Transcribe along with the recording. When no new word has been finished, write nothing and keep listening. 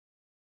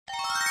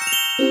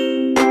Good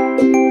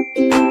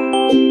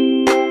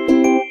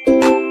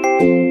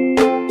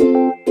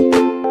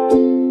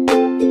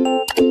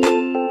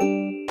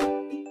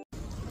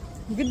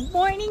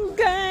morning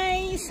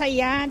guys!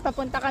 Ayan,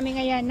 papunta kami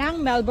ngayon ng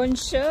Melbourne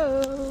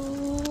Show.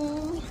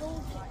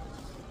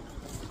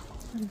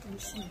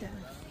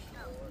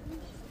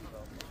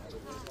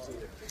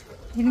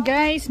 Yun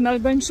guys,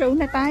 Melbourne Show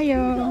na tayo.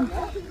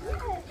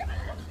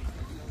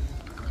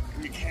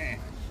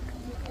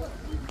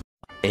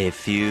 A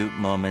few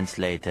moments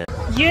later.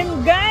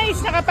 Yun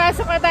guys,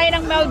 nakapasok na tayo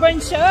ng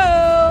Melbourne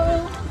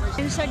Show.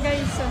 Yun siya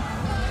guys.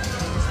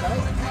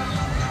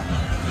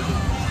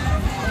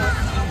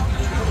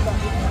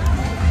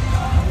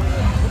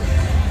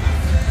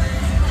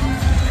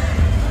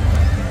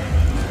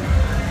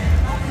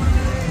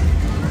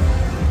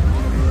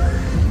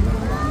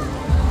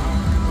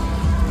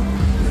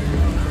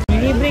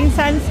 Libreng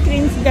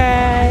sunscreens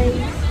guys.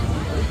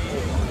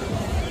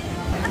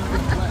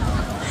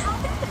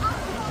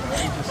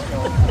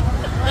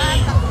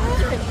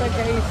 Ito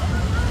guys.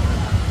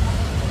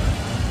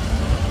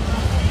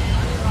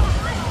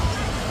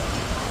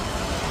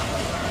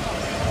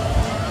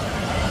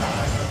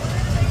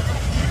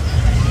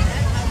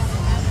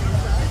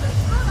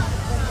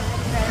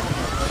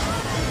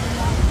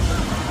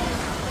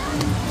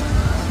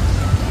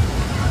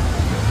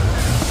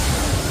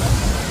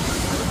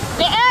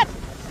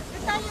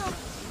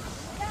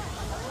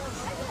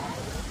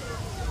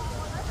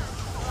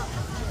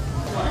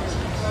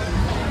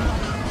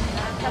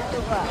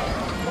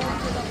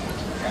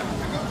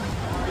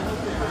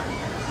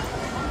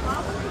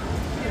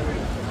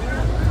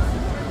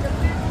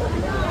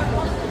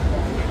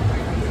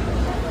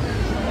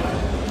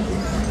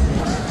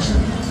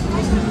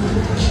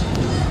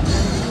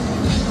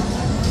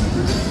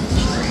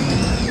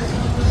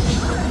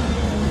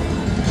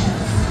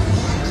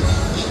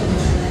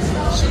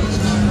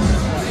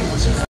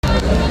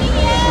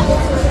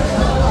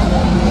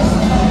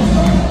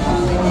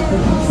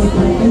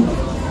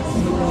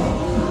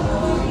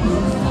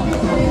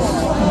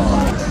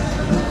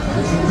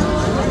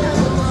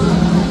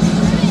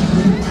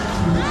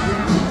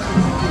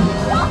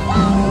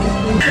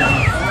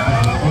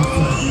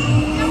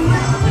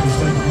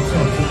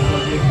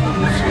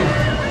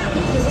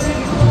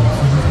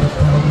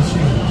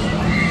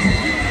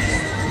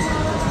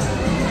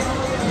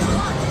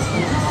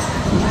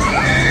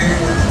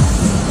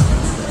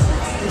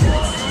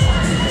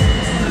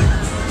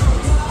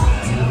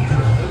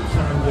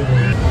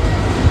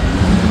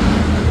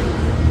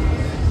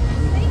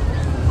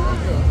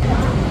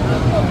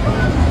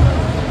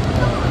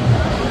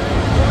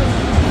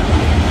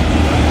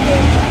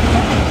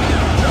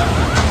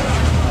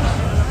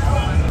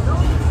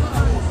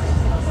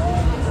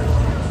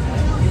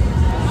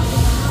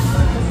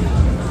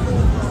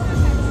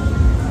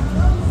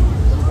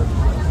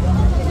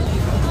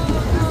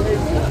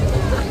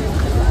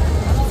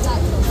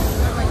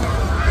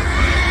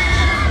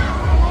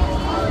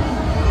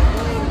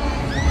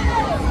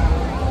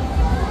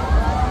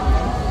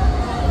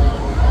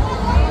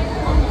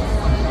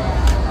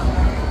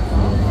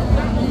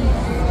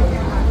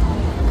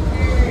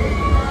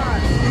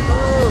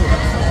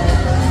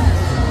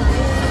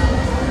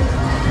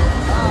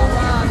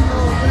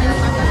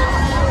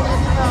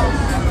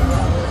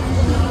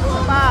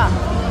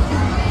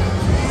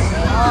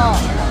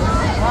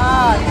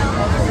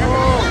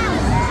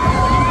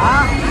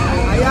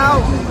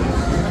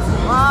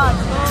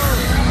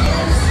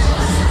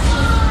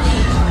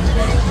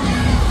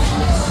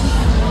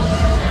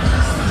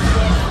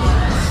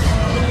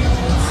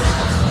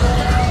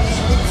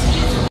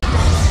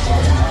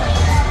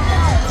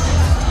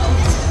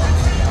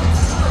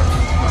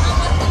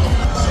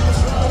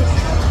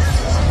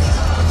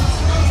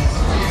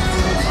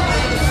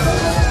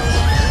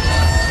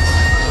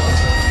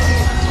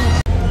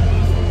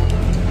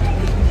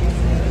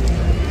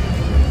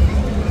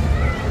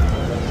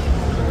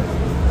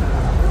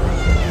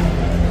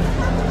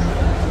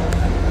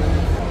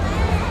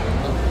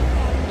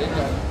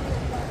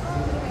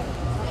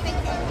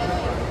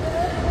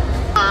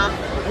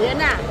 Ayan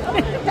na.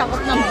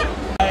 Takot naman.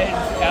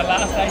 Our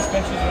last day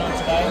specials are on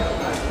today.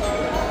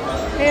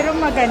 Pero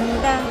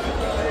maganda.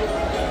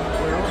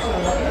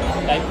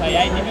 They play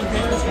 8 different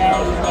Christmas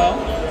carols as well.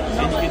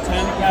 And you can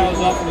turn the carols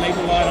off and leave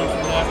the light on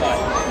for the night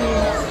light.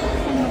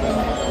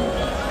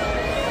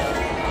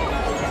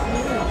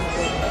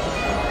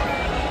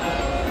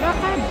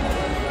 Bakit?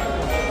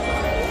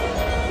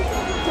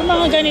 Yung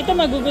mga ganito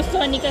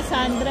magugustuhan ni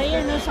Cassandra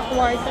yan no, sa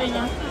kwarto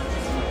niya.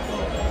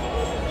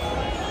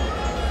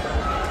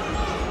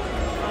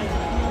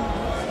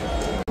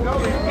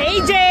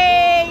 AJ!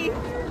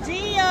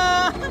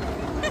 Gia!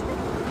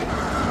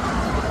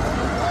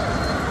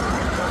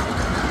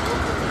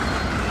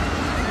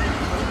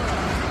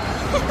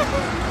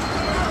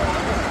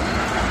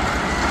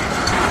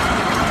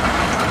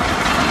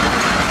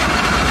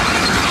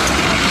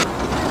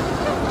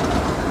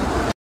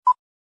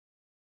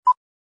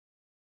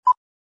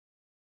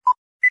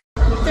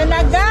 Ito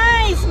na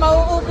guys!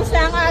 Mauubos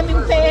na ang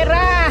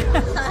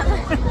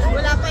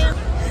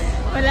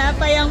Wala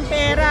pa yung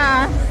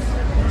pera.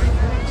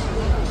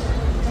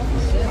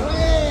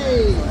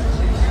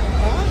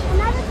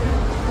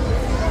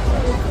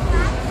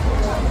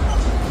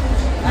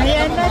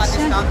 Ayan na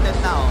siya.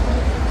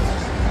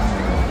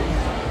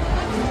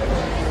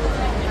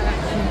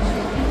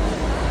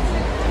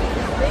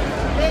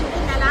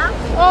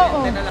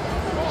 Oo.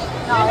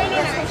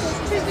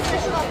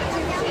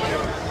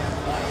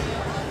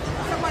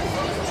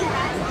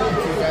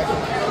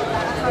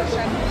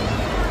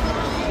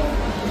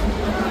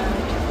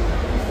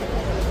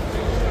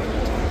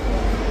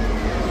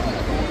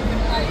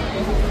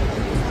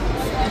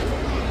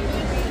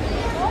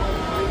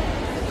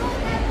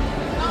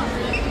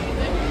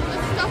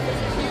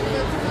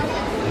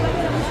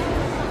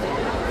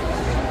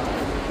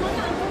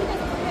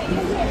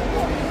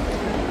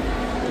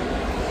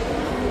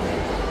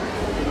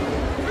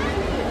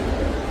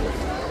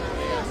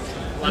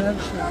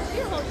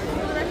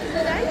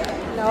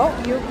 No,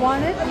 you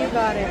want it, you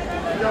got it.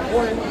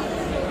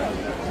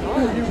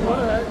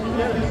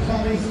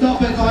 Stop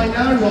it, I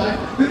know, right?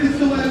 But this is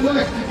the way it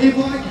works. If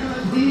I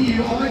can't hear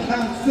you, I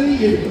can't see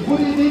you.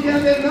 What do you think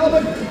down there in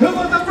Melbourne? Who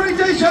wants a free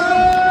t-shirt?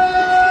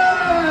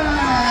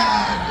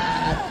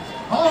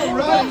 All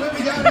right, where we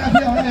going up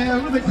here? A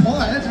little bit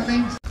quiet, I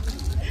mean...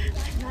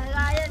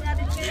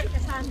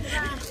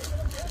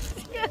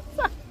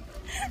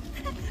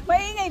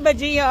 Maingay ba,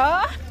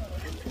 Gio?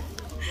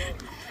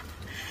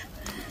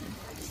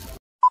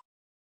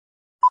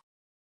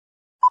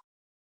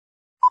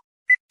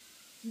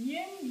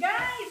 Yun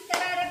guys,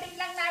 kararating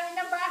lang namin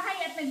ng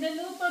bahay at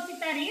nagluluto si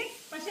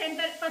Taris.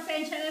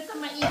 Pasensya na sa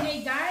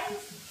maingay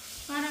guys.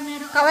 Para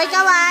meron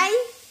Kaway-kaway!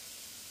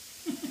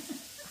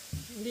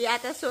 Hindi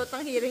ata suot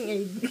ang hearing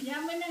aid.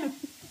 Yaman na.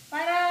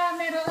 Para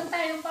meron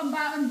tayong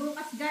pambaon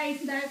bukas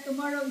guys dahil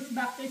tomorrow is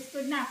back to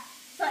school na.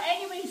 So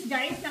anyways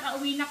guys,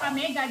 nakauwi na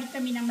kami. Galing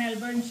kami ng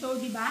Melbourne show,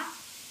 di ba?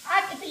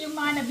 At ito yung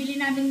mga nabili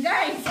namin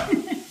guys.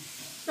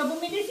 So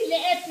bumili si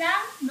Liet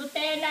ng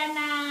Nutella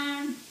na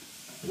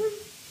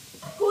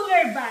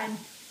cooler bag.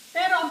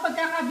 Pero ang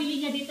pagkakabili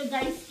niya dito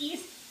guys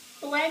is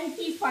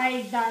 $25.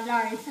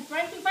 Sa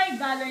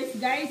 $25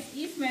 guys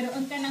is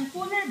meron ka ng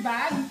cooler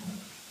bag.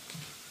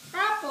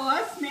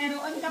 Tapos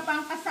meron ka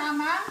pang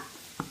kasama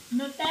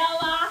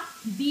Nutella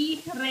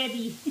Be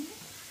Ready.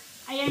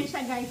 Ayan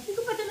siya guys. Hindi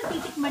ko pa ito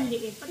natitikman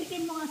Liit.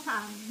 Patikin mo nga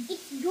sa amin.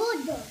 It's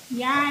good.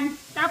 Yan.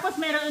 Tapos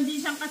meron din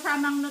siyang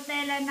kasamang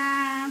Nutella na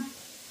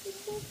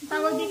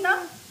tawag dito?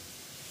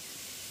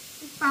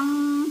 Pang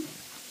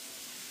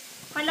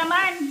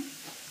palaman.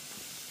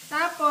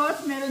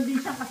 Tapos, meron din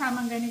siyang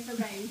kasamang ganito,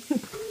 guys.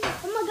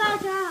 Oh my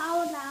God,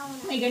 aula.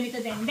 May ganito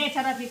din. Hindi,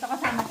 sarap dito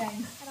kasama,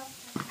 guys.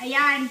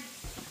 Ayan.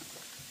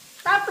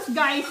 Tapos,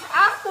 guys,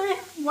 after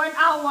 1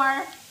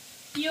 hour,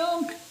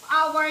 yung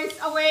hours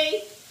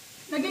away,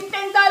 naging $10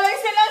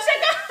 na lang siya,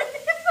 guys.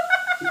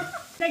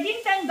 Naging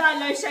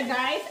 $10 siya,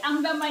 guys.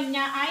 Ang laman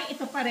niya ay,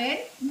 ito pa rin,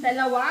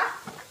 dalawa.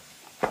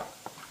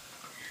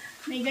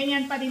 May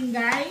ganyan pa rin,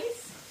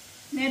 guys.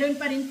 Meron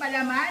pa rin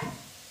palaman.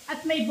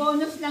 At may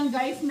bonus lang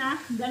guys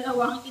na 2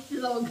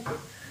 itlog.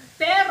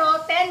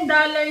 Pero $10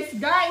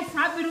 guys.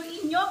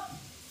 Habiruin nyo,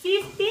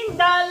 $15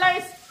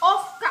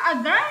 off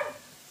kaagad.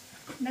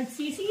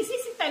 Nagsisisi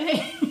si Tale.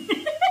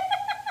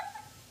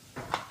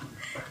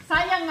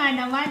 Sayang nga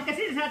naman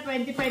kasi sa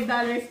 $25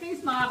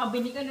 guys,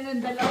 makakabili ka na ng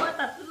 2,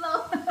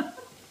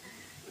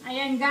 3.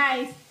 Ayan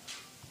guys.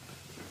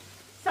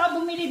 So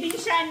bumili din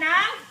siya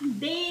ng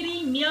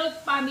Dairy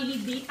Milk Family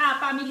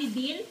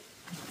Deal.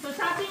 So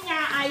sabi niya,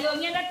 ayaw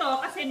niya na to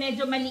kasi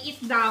medyo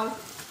maliit daw.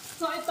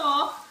 So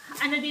ito,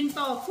 ano din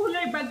to,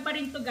 cooler bag pa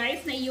rin to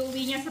guys, na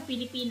iuwi niya sa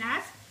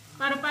Pilipinas.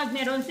 Para pag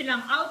meron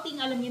silang outing,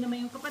 alam niyo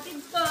naman yung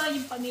kapatid ko,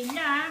 yung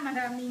pamilya,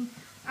 maraming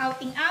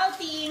outing.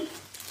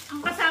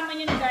 Ang kasama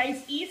niya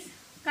guys is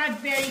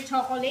Cadbury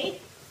chocolate.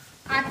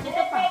 At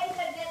ito pa.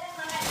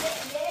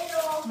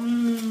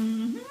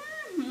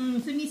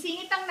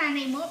 Sumisingit ang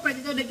nanay mo,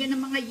 pwede ito lagyan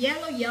ng mga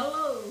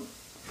yellow.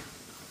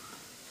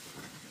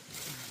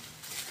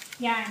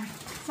 Yan.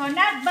 So,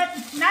 not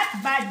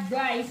bad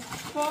guys.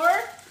 For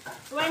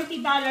 $20,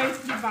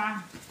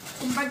 diba?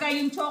 Kumbaga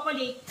yung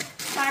chocolate,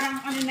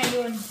 parang ano na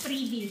yun,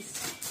 freebies.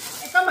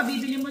 Ito,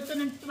 mabibili mo to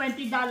ng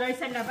 $20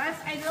 sa labas?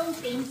 I don't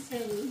think so.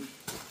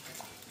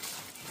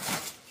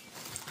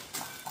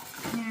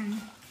 Yan.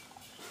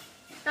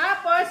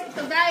 Tapos,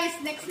 ito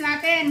guys, next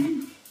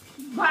natin.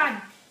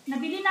 Bag.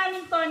 Nabili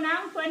namin to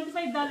ng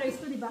 $25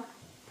 to, diba?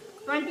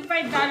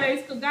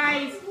 $25 to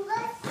guys.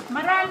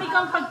 Marami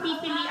kang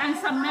pagpipilian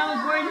sa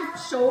Melbourne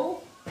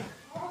show.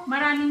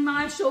 Maraming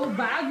mga show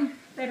bag.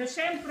 Pero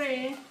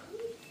syempre,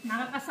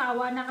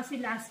 nakakasawa na kasi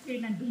last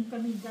year nandun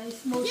kami guys.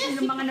 Most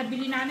ng mga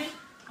nabili namin.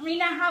 Ang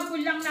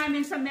hinahabol lang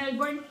namin sa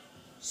Melbourne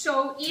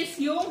show is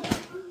yung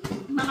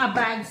mga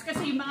bags.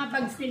 Kasi yung mga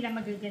bags nila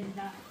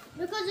magaganda.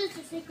 Because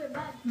it's a secret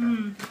bag.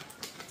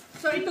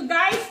 So ito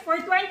guys, for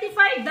 $25,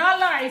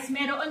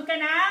 meron ka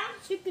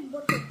ng Secret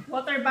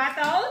water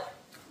bottle.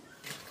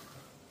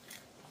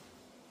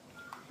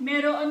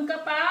 Meron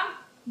ka pa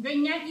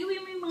ganyan.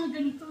 Iwi mo yung mga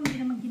ganito.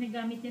 Hindi naman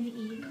ginagamit yan ni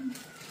Ian.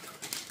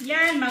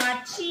 Yan, mga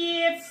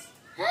chips.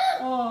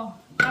 Oh,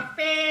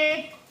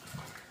 kape.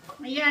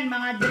 Ayan,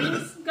 mga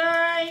drinks,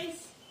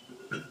 guys.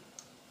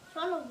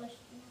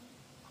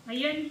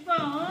 Ayan po,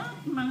 oh.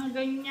 Mga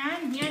ganyan.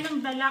 Yan ang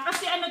dala.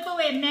 Kasi ano to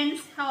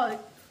men's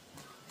health.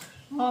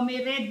 Oh, may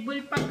Red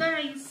Bull pa,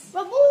 guys.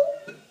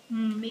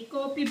 May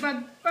coffee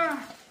bag pa.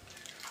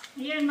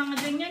 Ayan, mga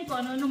ganyan.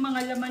 Kung ano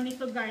mga laman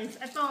nito,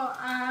 guys. Ito,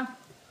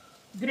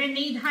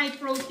 grenade high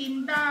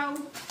protein daw.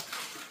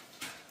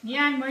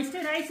 Yan,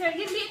 moisturizer.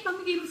 Yan, di,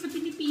 pamigay mo sa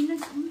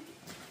Pilipinas.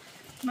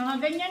 Mga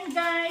ganyan,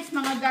 guys.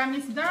 Mga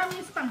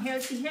gamis-gamis, pang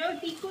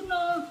healthy-healthy,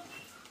 kuno.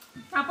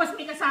 Tapos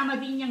may kasama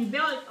din yung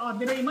belt. O,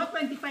 biroy mo,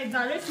 $25,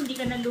 hindi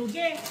ka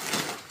nalugi.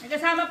 May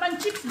kasama pang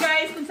chips,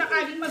 guys, kung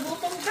sakaling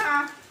magutom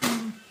ka.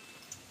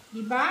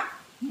 Diba?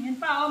 Yan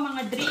pa,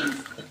 mga drinks.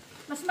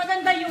 Mas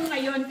maganda yung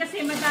ngayon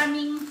kasi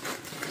madaming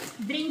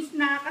drinks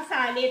na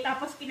kasali.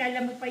 Tapos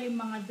kilala mo pa yung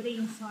mga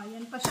drinks. So,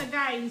 ayan pa siya,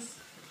 guys.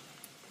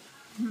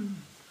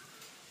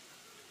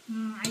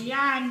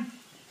 Ayan.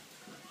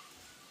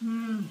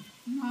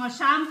 Mga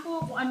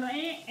shampoo, kung ano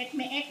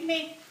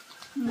ekme-ekme.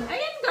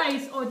 Ayan,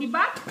 guys. O,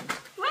 diba?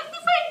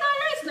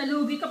 $25.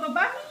 Nalugi ka pa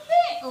ba?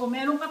 Hindi. O,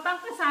 meron ka pang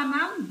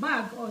kasamang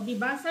bag. O,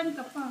 diba? Saan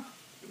ka pa?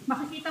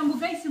 Makikita mo,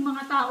 guys, yung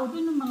mga tao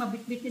dun, yung mga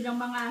bitbit nilang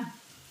mga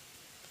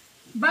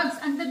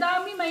bags. Ang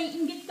dadami, may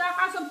inggit ka.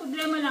 Kaso ang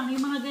problema lang,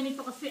 yung mga ganito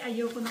kasi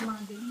ayoko ng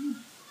mga ganyan.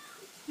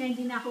 Kaya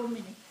hindi na ako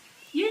umili.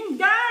 Yun,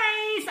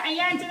 guys!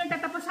 Ayan, dyan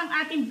nagtatapos ang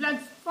ating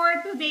vlogs for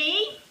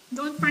today.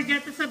 Don't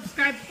forget to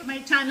subscribe to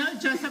my channel,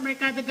 Diyos sa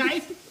Mercado,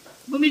 guys.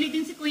 Bumili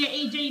din si Kuya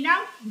AJ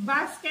ng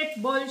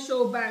basketball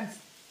show bags.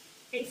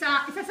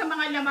 Isa sa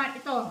mga laman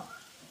ito.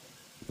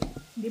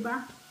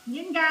 Diba?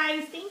 Yun,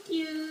 guys. Thank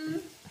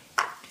you!